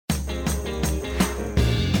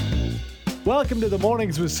Welcome to the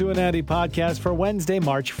Mornings with Sue and Andy podcast for Wednesday,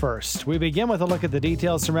 March 1st. We begin with a look at the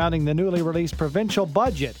details surrounding the newly released provincial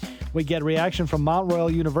budget. We get reaction from Mount Royal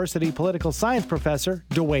University political science professor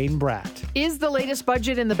Dwayne Bratt. Is the latest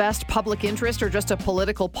budget in the best public interest or just a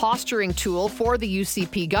political posturing tool for the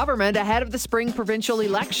UCP government ahead of the spring provincial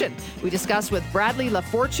election? We discuss with Bradley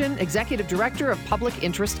LaFortune, Executive Director of Public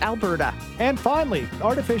Interest Alberta. And finally,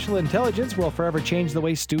 artificial intelligence will forever change the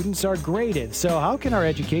way students are graded. So how can our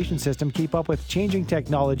education system keep up with changing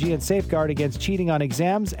technology and safeguard against cheating on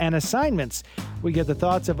exams and assignments? We get the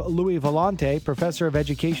thoughts of Louis Vellante, Professor of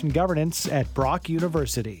Education Governance at Brock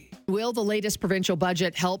University. Will the latest provincial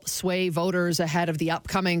budget help sway voters ahead of the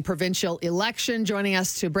upcoming provincial election? Joining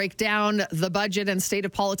us to break down the budget and state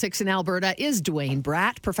of politics in Alberta is Dwayne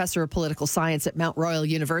Bratt, Professor of Political Science at Mount Royal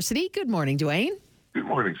University. Good morning, Dwayne. Good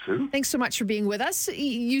morning, Sue. Thanks so much for being with us.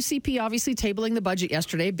 UCP obviously tabling the budget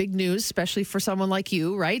yesterday. Big news, especially for someone like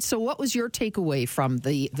you, right? So what was your takeaway from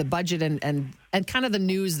the budget and kind of the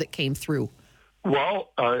news that came through? Well,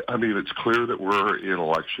 I mean, it's clear that we're in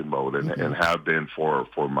election mode and have been for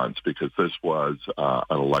months because this was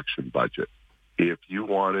an election budget. If you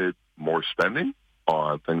wanted more spending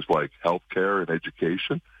on things like healthcare and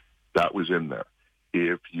education, that was in there.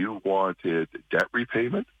 If you wanted debt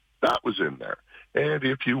repayment, that was in there. And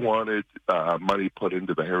if you wanted money put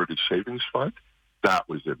into the Heritage Savings Fund, that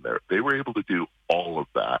was in there. They were able to do all of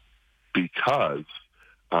that because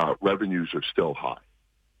revenues are still high.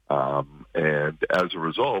 And as a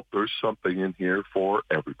result, there's something in here for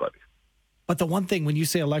everybody. But the one thing, when you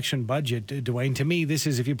say election budget, Dwayne, to me, this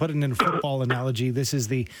is, if you put it in a football analogy, this is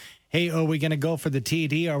the, hey, are we going to go for the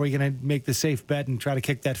TD? Are we going to make the safe bet and try to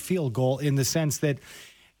kick that field goal, in the sense that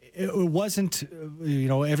it wasn't,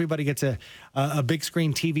 everybody gets a big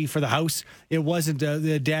screen TV for the house. It wasn't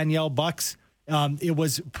the Danielle Bucks. It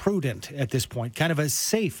was prudent at this point, kind of a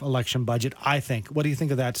safe election budget, I think. What do you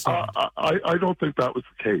think of that statement? I don't think that was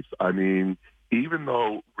the case. I mean, even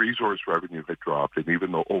though resource revenue had dropped and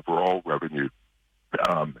even though overall revenue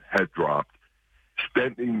had dropped,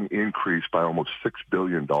 spending increased by almost $6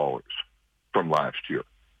 billion from last year.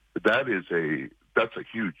 That's a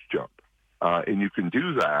huge jump. And you can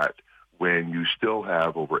do that when you still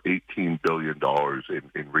have over $18 billion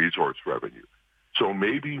in resource revenue. So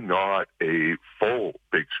maybe not a full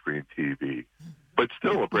big screen TV, but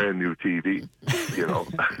still a brand new TV,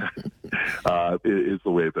 is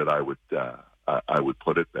the way that I would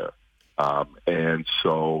put it there. And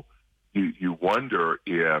so you wonder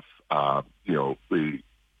if, the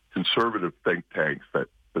conservative think tanks that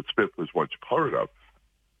Smith was once part of,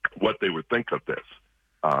 what they would think of this,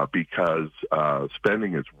 because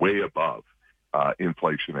spending is way above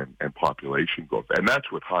inflation and population growth. And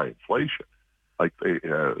that's with high inflation. Like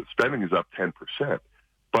spending is up 10%,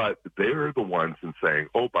 but they're the ones in saying,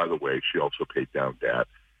 oh, by the way, she also paid down debt.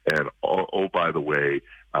 And, oh, by the way,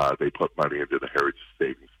 they put money into the Heritage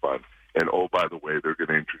Savings Fund. And, oh, by the way, they're going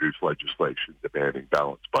to introduce legislation demanding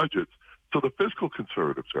balanced budgets. So the fiscal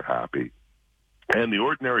conservatives are happy. And the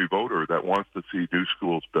ordinary voter that wants to see new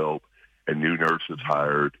schools built and new nurses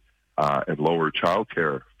hired and lower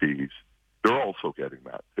childcare fees, they're also getting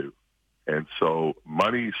that too. And so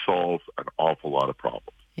money solves an awful lot of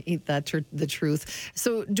problems. Ain't that the truth?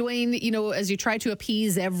 So, Dwayne, as you try to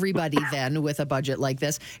appease everybody then with a budget like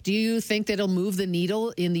this, do you think that it'll move the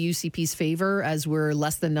needle in the UCP's favor as we're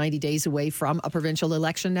less than 90 days away from a provincial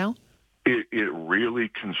election now? It really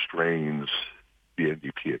constrains the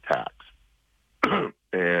NDP attacks.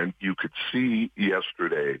 And you could see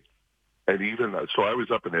yesterday, and even so I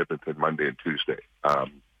was up in Edmonton Monday and Tuesday. I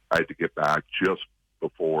had to get back just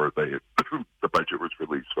before the budget was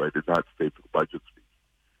released, so I did not stay for the budget speech.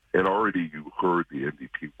 And already you heard the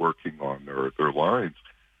NDP working on their lines.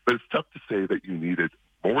 But it's tough to say that you needed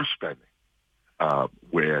more spending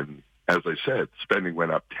when, as I said, spending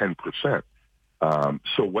went up 10%.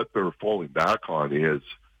 So what they're falling back on is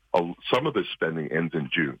some of the spending ends in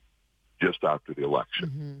June, just after the election.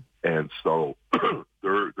 Mm-hmm. And so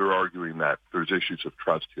they're arguing that there's issues of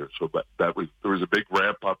trust here. So there was a big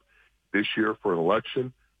ramp up this year for an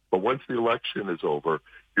election, but once the election is over,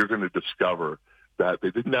 you're going to discover that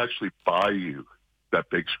they didn't actually buy you that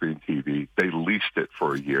big screen TV. They leased it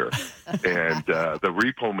for a year, and the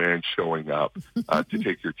repo man showing up to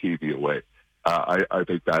take your TV away. I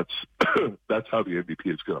think that's how the NDP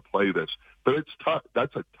is going to play this, but it's tough.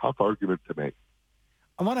 That's a tough argument to make.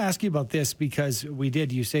 I want to ask you about this because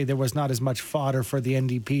you say there was not as much fodder for the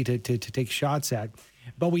NDP to take shots at.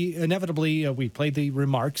 But we inevitably, we played the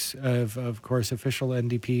remarks of course, official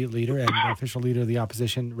NDP leader and official leader of the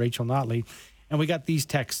opposition, Rachel Notley. And we got these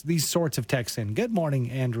sorts of texts in. Good morning,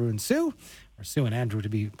 Andrew and Sue. or Sue and Andrew to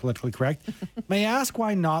be politically correct. May I ask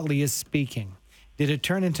why Notley is speaking? Did it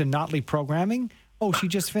turn into Notley programming? Oh, she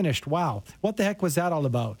just finished. Wow. What the heck was that all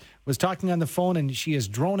about? Was talking on the phone and she is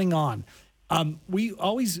droning on. We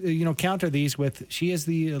always, counter these with she is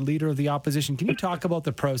the leader of the opposition. Can you talk about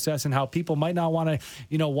the process and how people might not want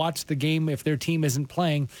to, watch the game if their team isn't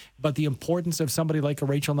playing, but the importance of somebody like a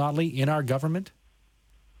Rachel Notley in our government?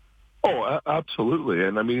 Oh, absolutely.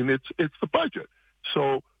 And I mean, it's the budget.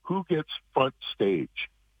 So who gets front stage,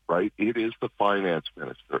 right? It is the finance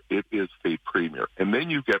minister. It is the premier. And then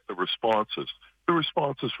you get the responses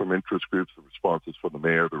from interest groups, the responses from the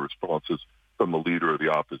mayor, the responses from the leader of the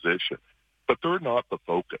opposition. But they're not the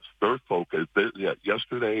focus. Their focus,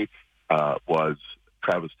 yesterday was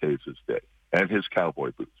Travis Tase's day and his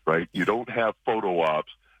cowboy boots, right? You don't have photo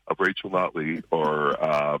ops of Rachel Notley or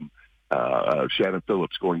Shannon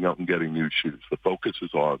Phillips going out and getting new shoes. The focus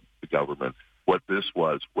is on the government. What this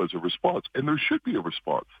was a response, and there should be a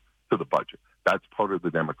response to the budget. That's part of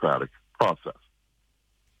the democratic process.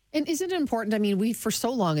 And isn't it important? I mean, we, for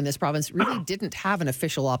so long in this province, really didn't have an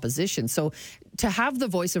official opposition. So to have the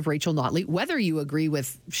voice of Rachel Notley, whether you agree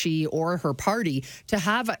with she or her party, to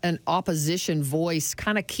have an opposition voice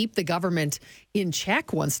kind of keep the government in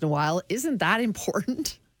check once in a while, isn't that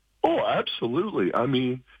important? Oh, absolutely. I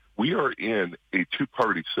mean, we are in a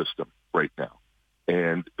two-party system right now.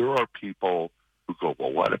 And there are people who go,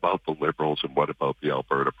 well, what about the Liberals and what about the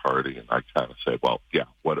Alberta Party? And I kind of say, well, yeah,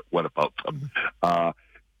 what about them?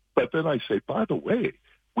 But then I say, by the way,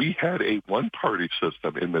 we had a one-party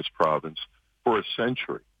system in this province for a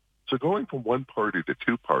century. So going from one party to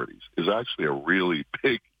two parties is actually a really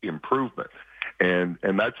big improvement. And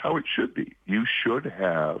that's how it should be. You should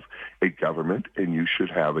have a government, and you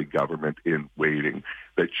should have a government in waiting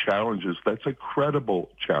that challenges, that's a credible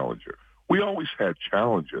challenger. We always had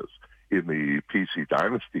challenges in the PC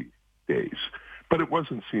dynasty days, but it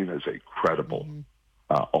wasn't seen as a credible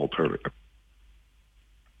alternative.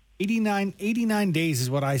 89 days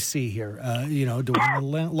is what I see here. Doing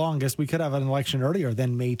the longest. We could have an election earlier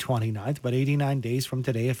than May 29th, but 89 days from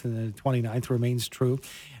today, if the 29th remains true.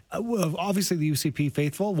 Obviously, the UCP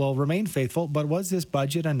faithful will remain faithful, but was this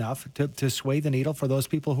budget enough to sway the needle for those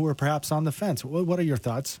people who are perhaps on the fence? What are your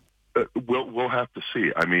thoughts? We'll have to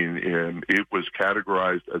see. I mean, it was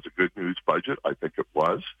categorized as a good news budget. I think it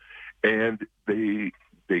was. And they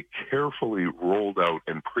carefully rolled out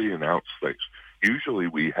and pre-announced things. Usually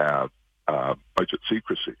we have budget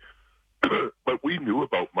secrecy, but we knew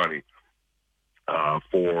about money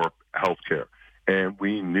for healthcare, and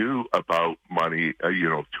we knew about money,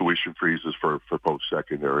 tuition freezes for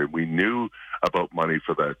post-secondary. We knew about money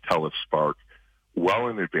for the TELUS Spark well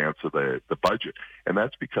in advance of the budget, and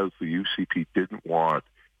that's because the UCP didn't want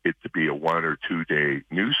it to be a 1 or 2 day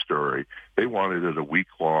news story. They wanted it a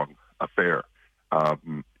week-long affair,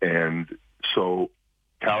 and so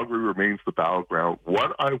Calgary remains the battleground.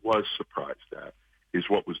 What I was surprised at is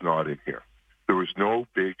what was not in here. There was no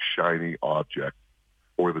big, shiny object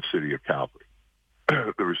for the city of Calgary.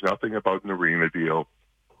 There was nothing about an arena deal.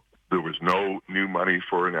 There was no new money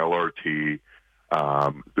for an LRT.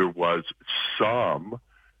 There was some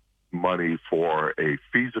money for a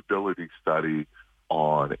feasibility study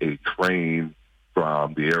on a train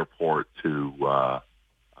from the airport to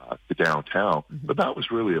downtown. But that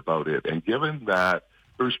was really about it. And given that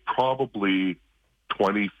there's probably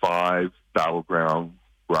 25 battleground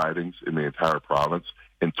ridings in the entire province,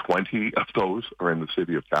 and 20 of those are in the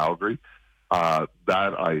city of Calgary,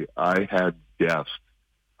 that I had guessed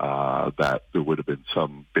that there would have been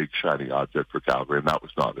some big shiny object for Calgary, and that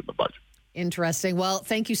was not in the budget. Interesting. Well,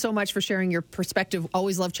 thank you so much for sharing your perspective.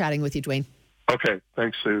 Always love chatting with you, Dwayne. Okay.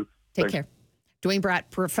 Thanks, Sue. Take care. Dwayne Bratt,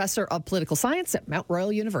 Professor of Political Science at Mount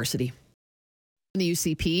Royal University. The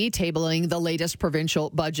UCP tabling the latest provincial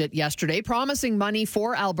budget yesterday, promising money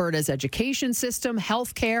for Alberta's education system,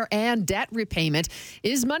 healthcare, and debt repayment.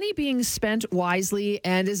 Is money being spent wisely,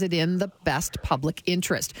 and is it in the best public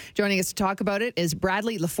interest? Joining us to talk about it is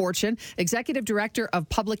Bradley LaFortune, Executive Director of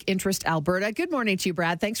Public Interest Alberta. Good morning to you,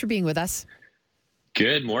 Brad. Thanks for being with us.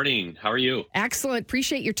 Good morning. How are you? Excellent.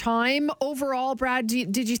 Appreciate your time. Overall, Brad,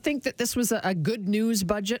 did you think that this was a good news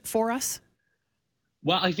budget for us?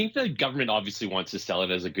 Well, I think the government obviously wants to sell it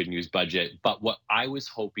as a good news budget, but what I was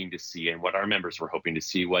hoping to see and what our members were hoping to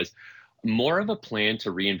see was more of a plan to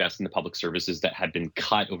reinvest in the public services that had been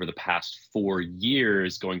cut over the past 4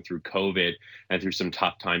 years going through COVID and through some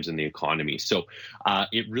tough times in the economy. So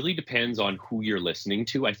it really depends on who you're listening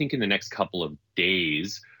to. I think in the next couple of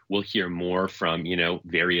days, we'll hear more from,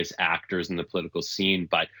 various actors in the political scene.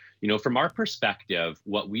 But, from our perspective,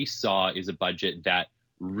 what we saw is a budget that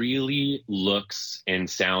really looks and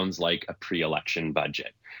sounds like a pre-election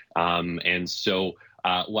budget. And so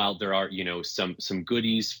while there are, some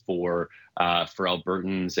goodies for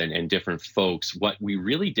Albertans and different folks, what we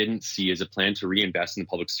really didn't see is a plan to reinvest in the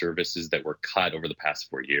public services that were cut over the past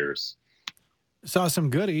 4 years. Saw some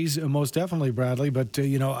goodies, most definitely, Bradley, but,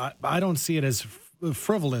 I don't see it as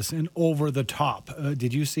frivolous and over the top.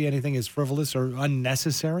 Did you see anything as frivolous or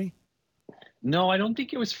unnecessary? No, I don't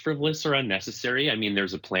think it was frivolous or unnecessary. I mean,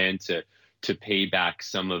 there's a plan to pay back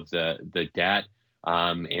some of the debt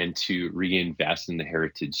and to reinvest in the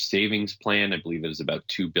Heritage Savings Plan. I believe it was about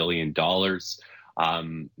 $2 billion.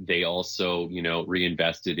 They also,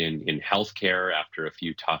 reinvested in healthcare after a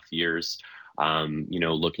few tough years.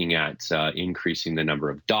 Looking at increasing the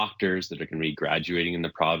number of doctors that are going to be graduating in the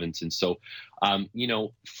province. And so,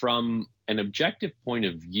 from an objective point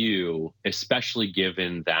of view, especially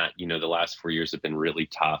given that, the last 4 years have been really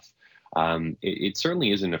tough, it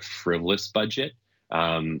certainly isn't a frivolous budget.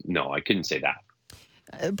 No, I couldn't say that.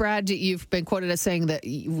 Brad, you've been quoted as saying that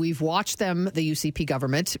we've watched them, the UCP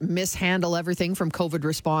government, mishandle everything from COVID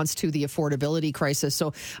response to the affordability crisis.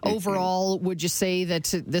 So overall, would you say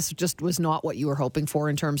that this just was not what you were hoping for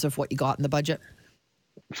in terms of what you got in the budget?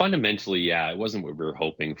 Fundamentally, yeah, it wasn't what we were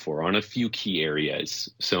hoping for on a few key areas.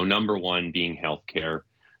 So number one being healthcare,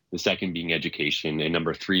 the second being education, and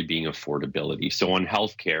number three being affordability. So on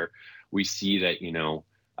healthcare, we see that,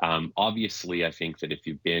 obviously, I think that if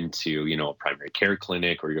you've been to, a primary care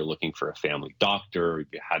clinic or you're looking for a family doctor, or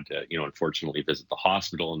you had to, unfortunately visit the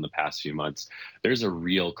hospital in the past few months, there's a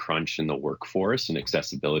real crunch in the workforce and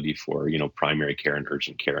accessibility for, primary care and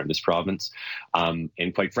urgent care in this province.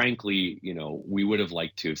 And quite frankly, we would have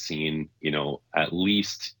liked to have seen, at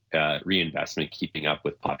least reinvestment keeping up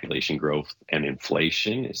with population growth and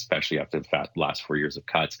inflation, especially after the last 4 years of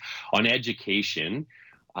cuts. On education,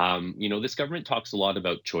 this government talks a lot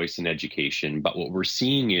about choice in education, but what we're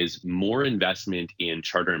seeing is more investment in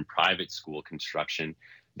charter and private school construction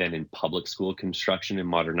than in public school construction and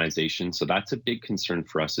modernization. So that's a big concern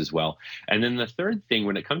for us as well. And then the third thing,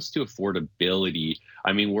 when it comes to affordability,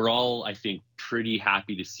 I mean, we're all, I think, pretty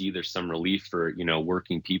happy to see there's some relief for,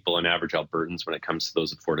 working people and average Albertans when it comes to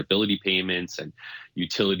those affordability payments and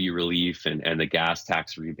utility relief and the gas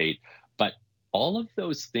tax rebate. But all of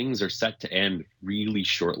those things are set to end really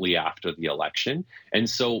shortly after the election. And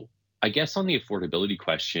so I guess on the affordability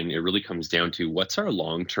question, it really comes down to what's our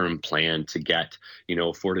long-term plan to get,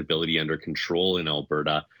 affordability under control in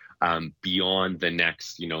Alberta beyond the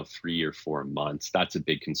next, 3 or 4 months. That's a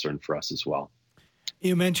big concern for us as well.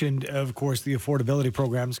 You mentioned, of course, the affordability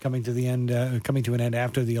programs coming to an end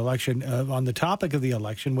after the election. On the topic of the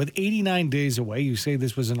election, with 89 days away, you say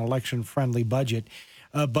this was an election-friendly budget.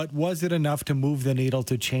 But was it enough to move the needle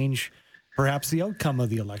to change perhaps the outcome of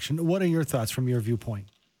the election? What are your thoughts from your viewpoint?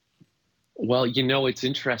 Well, it's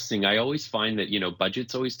interesting. I always find that,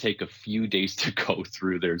 budgets always take a few days to go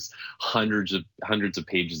through. There's hundreds of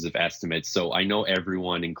pages of estimates. So I know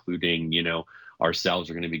everyone, including, ourselves,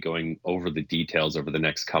 are going to be going over the details over the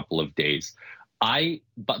next couple of days.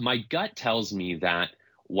 But my gut tells me that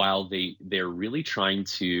while they're really trying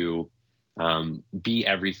to be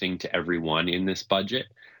everything to everyone in this budget,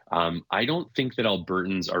 I don't think that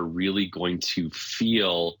Albertans are really going to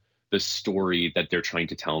feel the story that they're trying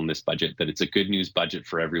to tell in this budget, that it's a good news budget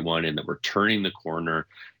for everyone and that we're turning the corner,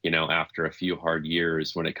 after a few hard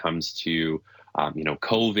years when it comes to,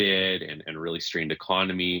 COVID and a really strained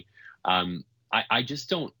economy. I just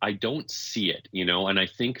don't see it, and I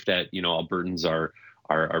think that, Albertans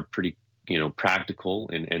are pretty practical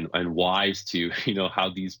and wise to, how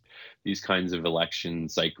these kinds of election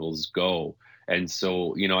cycles go. And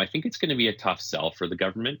so, I think it's going to be a tough sell for the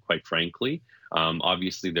government, quite frankly.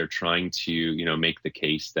 Obviously, they're trying to, make the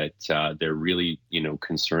case that they're really,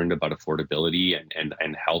 concerned about affordability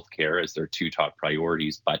and healthcare as their two top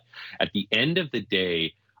priorities. But at the end of the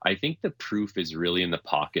day, I think the proof is really in the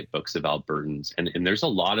pocketbooks of Albertans. And there's a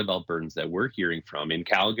lot of Albertans that we're hearing from in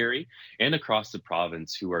Calgary and across the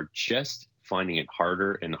province who are just finding it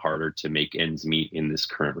harder and harder to make ends meet in this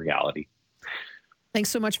current reality. Thanks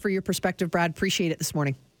so much for your perspective, Brad. Appreciate it this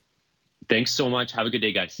morning. Thanks so much. Have a good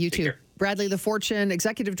day, guys. You Take too. care. Bradley LaFortune,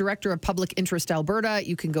 Executive Director of Public Interest Alberta.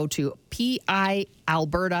 You can go to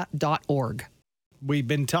pialberta.org. We've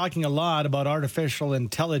been talking a lot about artificial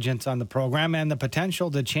intelligence on the program and the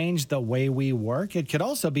potential to change the way we work. It could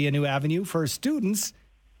also be a new avenue for students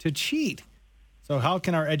to cheat. So how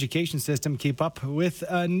can our education system keep up with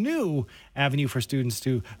a new avenue for students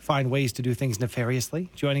to find ways to do things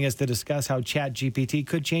nefariously? Joining us to discuss how ChatGPT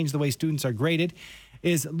could change the way students are graded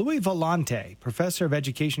is Louis Vellante, professor of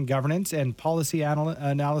education governance and policy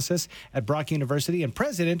analysis at Brock University and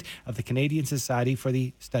president of the Canadian Society for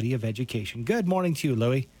the Study of Education. Good morning to you,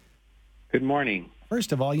 Louis. Good morning.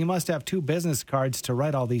 First of all, you must have 2 business cards to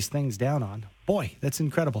write all these things down on. Boy, that's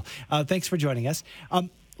incredible. Thanks for joining us.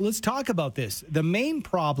 Let's talk about this. The main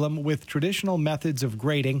problem with traditional methods of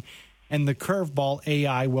grading and the curveball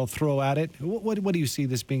AI will throw at it, what do you see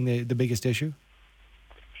this being the biggest issue?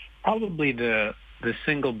 Probably the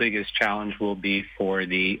single biggest challenge will be for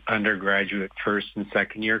the undergraduate first and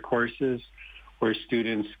second year courses, where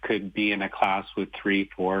students could be in a class with 300,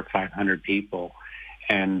 400, 500 people.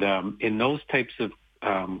 And in those types of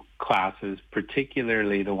classes,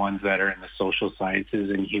 particularly the ones that are in the social sciences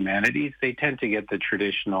and humanities, they tend to get the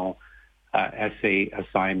traditional essay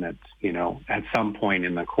assignments, at some point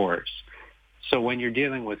in the course. So when you're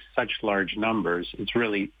dealing with such large numbers, it's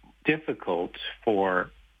really difficult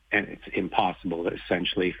and it's impossible,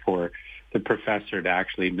 essentially, for the professor to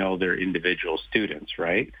actually know their individual students,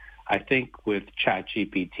 right? I think with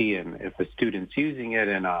ChatGPT, and if a student's using it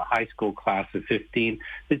in a high school class of 15,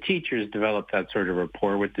 the teachers develop that sort of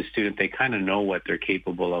rapport with the student. They kind of know what they're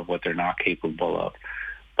capable of, what they're not capable of.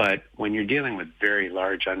 But when you're dealing with very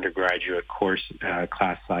large undergraduate course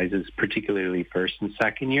class sizes, particularly first and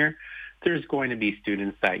second year, there's going to be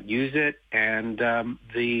students that use it, and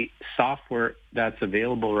the software that's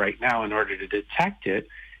available right now in order to detect it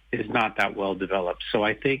is not that well developed. So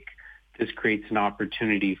I think this creates an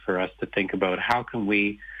opportunity for us to think about how can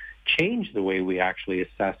we change the way we actually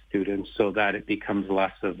assess students so that it becomes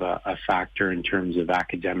less of a factor in terms of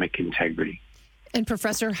academic integrity. And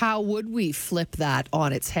Professor, how would we flip that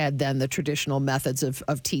on its head then, the traditional methods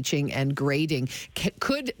of teaching and grading?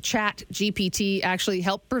 Could ChatGPT actually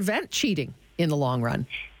help prevent cheating in the long run?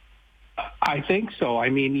 I think so. I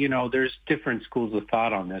mean, there's different schools of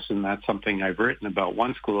thought on this, and that's something I've written about.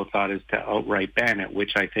 One school of thought is to outright ban it,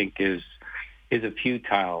 which I think is a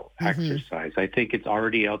futile exercise. I think it's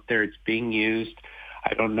already out there. It's being used.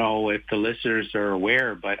 I don't know if the listeners are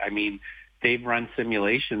aware, but I mean, they've run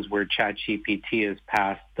simulations where ChatGPT has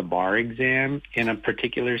passed the bar exam in a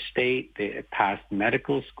particular state. It passed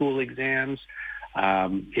medical school exams.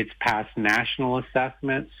 It's passed national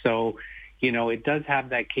assessments. So, it does have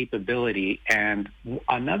that capability. And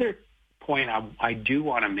another point I do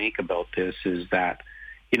want to make about this is that,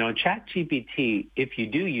 ChatGPT, if you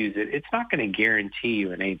do use it, it's not going to guarantee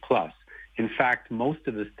you an A+. In fact, most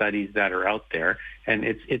of the studies that are out there, and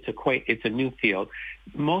it's a new field,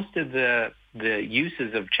 most of the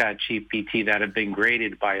uses of ChatGPT that have been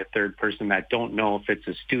graded by a third person that don't know if it's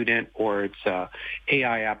a student or it's a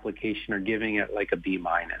AI application are giving it like a B-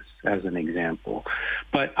 as an example.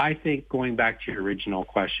 But I think, going back to your original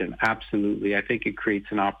question, absolutely, I think it creates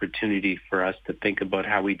an opportunity for us to think about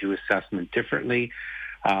how we do assessment differently.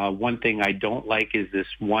 One thing I don't like is this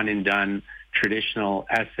one and done traditional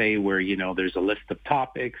essay where, there's a list of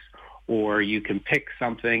topics or you can pick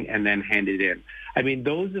something and then hand it in. I mean,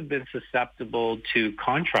 those have been susceptible to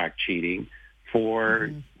contract cheating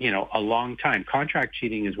for, a long time. Contract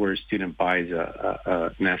cheating is where a student buys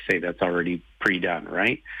an essay that's already pre-done,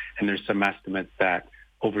 right? And there's some estimates that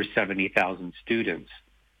over 70,000 students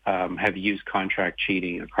have used contract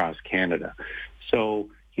cheating across Canada. So,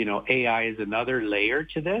 AI is another layer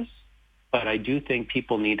to this. But I do think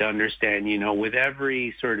people need to understand, with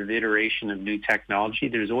every sort of iteration of new technology,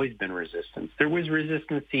 there's always been resistance. There was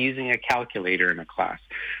resistance to using a calculator in a class.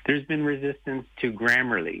 There's been resistance to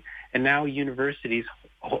Grammarly. And now universities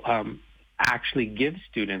actually give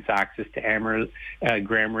students access to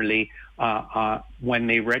Grammarly when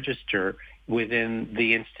they register within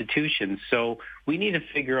the institution. So we need to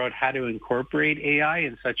figure out how to incorporate AI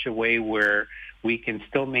in such a way where we can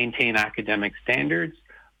still maintain academic standards,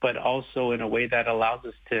 but also in a way that allows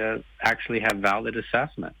us to actually have valid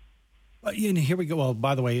assessment. Here we go. Well,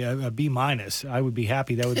 by the way, a B-, I would be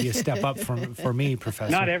happy. That would be a step up for me,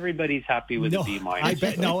 Professor. Not everybody's happy with a B-. I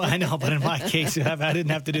bet. No, I know. But in my case, I didn't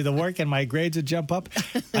have to do the work and my grades would jump up.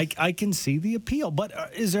 I can see the appeal. But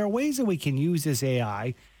is there ways that we can use this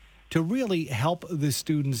AI to really help the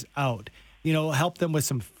students out? Help them with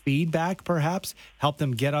some feedback, perhaps, help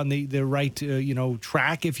them get on the right,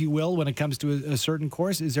 track, if you will, when it comes to a certain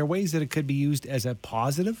course. Is there ways that it could be used as a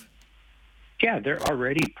positive? Yeah, there are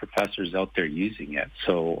already professors out there using it.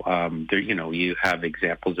 So, you have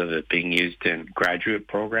examples of it being used in graduate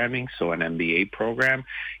programming, so an MBA program.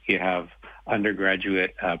 You have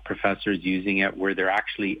undergraduate professors using it where they're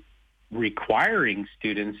actually requiring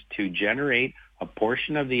students to generate a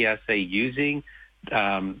portion of the essay using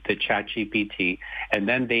the ChatGPT, and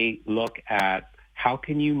then they look at how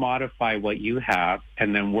can you modify what you have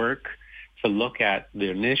and then work to look at the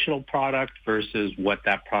initial product versus what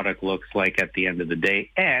that product looks like at the end of the day,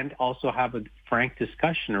 and also have a frank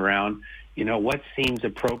discussion around, what seems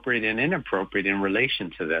appropriate and inappropriate in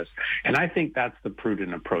relation to this. And I think that's the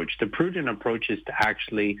prudent approach. The prudent approach is to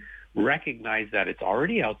actually recognize that it's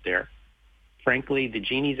already out there. Frankly, the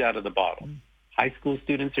genie's out of the bottle. High school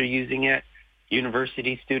students are using it.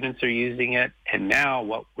 University students are using it. And now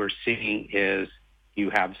what we're seeing is you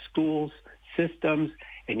have schools, systems,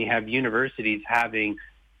 and you have universities having,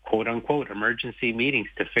 quote unquote, emergency meetings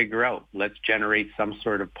to figure out, let's generate some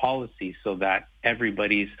sort of policy so that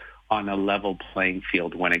everybody's on a level playing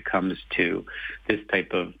field when it comes to this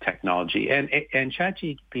type of technology. And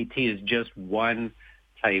ChatGPT is just one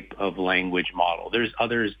type of language model. There's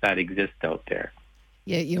others that exist out there.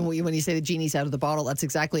 Yeah, when you say the genie's out of the bottle, that's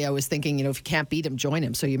exactly, I was thinking, if you can't beat him, join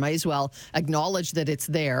him. So you might as well acknowledge that it's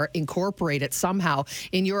there, incorporate it somehow.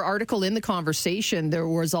 In your article in The Conversation, there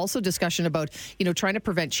was also discussion about, trying to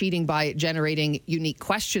prevent cheating by generating unique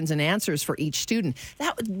questions and answers for each student.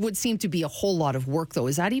 That would seem to be a whole lot of work, though.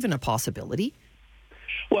 Is that even a possibility?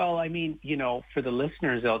 Well, I mean, for the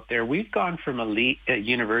listeners out there, we've gone from elite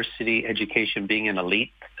university education being an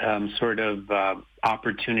elite sort of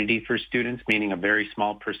opportunity for students, meaning a very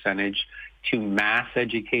small percentage, to mass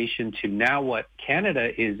education, to now what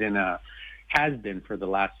Canada has been for the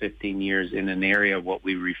last 15 years in an area of what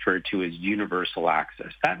we refer to as universal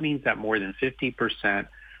access. That means that more than 50%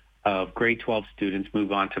 of grade 12 students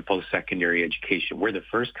move on to post-secondary education. We're the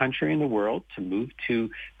first country in the world to move to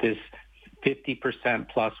this 50%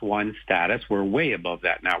 plus one status. We're way above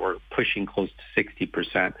that now. We're pushing close to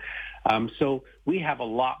 60%. So we have a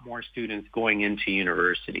lot more students going into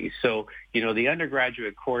university. So, the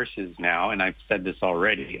undergraduate courses now, and I've said this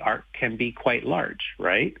already, can be quite large,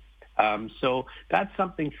 right? So that's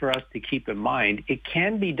something for us to keep in mind. It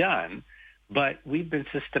can be done, but we've been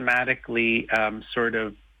systematically sort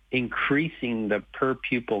of increasing the per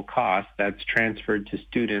pupil cost that's transferred to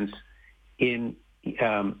students in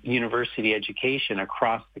university education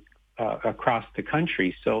across the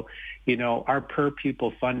country. So, our per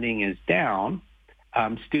pupil funding is down.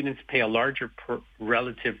 Students pay a larger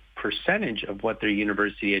relative percentage of what their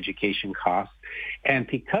university education costs. And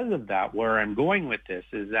because of that, where I'm going with this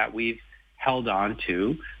is that we've held on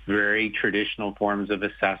to very traditional forms of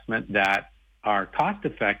assessment that are cost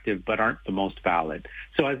effective but aren't the most valid.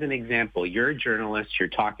 So as an example, you're a journalist, you're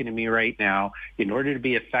talking to me right now. In order to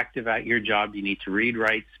be effective at your job, you need to read,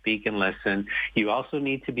 write, speak, and listen. You also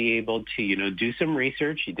need to be able to, do some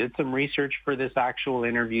research. You did some research for this actual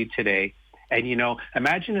interview today. And,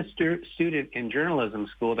 imagine a student in journalism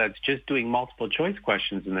school that's just doing multiple choice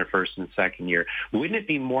questions in their first and second year. Wouldn't it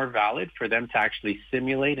be more valid for them to actually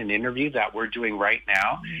simulate an interview that we're doing right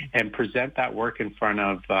now and present that work in front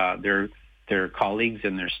of their colleagues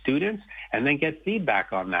and their students, and then get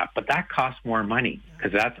feedback on that? But that costs more money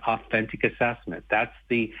because that's authentic assessment. That's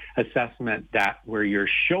the assessment where you're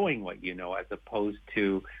showing what you know, as opposed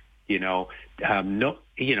to,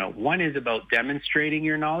 one is about demonstrating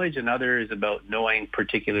your knowledge, another is about knowing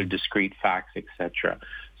particular discrete facts, etc.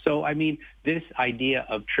 So, this idea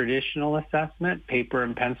of traditional assessment, paper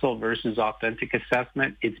and pencil versus authentic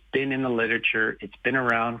assessment, it's been in the literature. It's been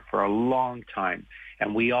around for a long time.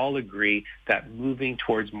 And we all agree that moving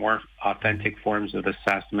towards more authentic forms of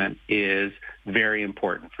assessment is very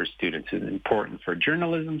important for students. It's important for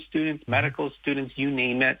journalism students, medical students, you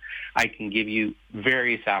name it. I can give you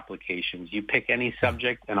various applications. You pick any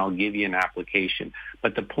subject and I'll give you an application.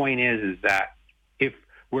 But the point is that if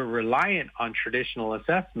we're reliant on traditional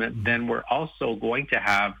assessment, then we're also going to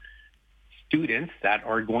have students that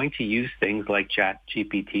are going to use things like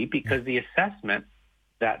ChatGPT because the assessment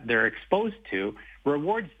that they're exposed to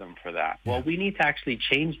rewards them for that. Well, we need to actually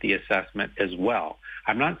change the assessment as well.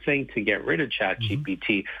 I'm not saying to get rid of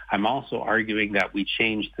ChatGPT. I'm also arguing that we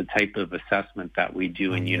change the type of assessment that we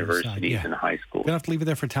do in universities and high schools. We're going to have to leave it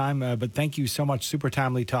there for time, but thank you so much. Super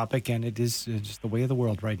timely topic, and it is just the way of the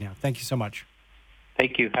world right now. Thank you so much.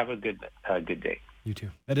 Thank you. Have a good day. You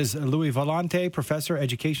too. That is Louis Volante, Professor,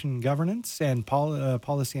 Education Governance and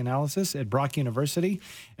Policy Analysis at Brock University,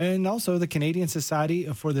 and also the Canadian Society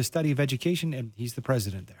for the Study of Education, and he's the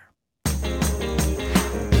president there.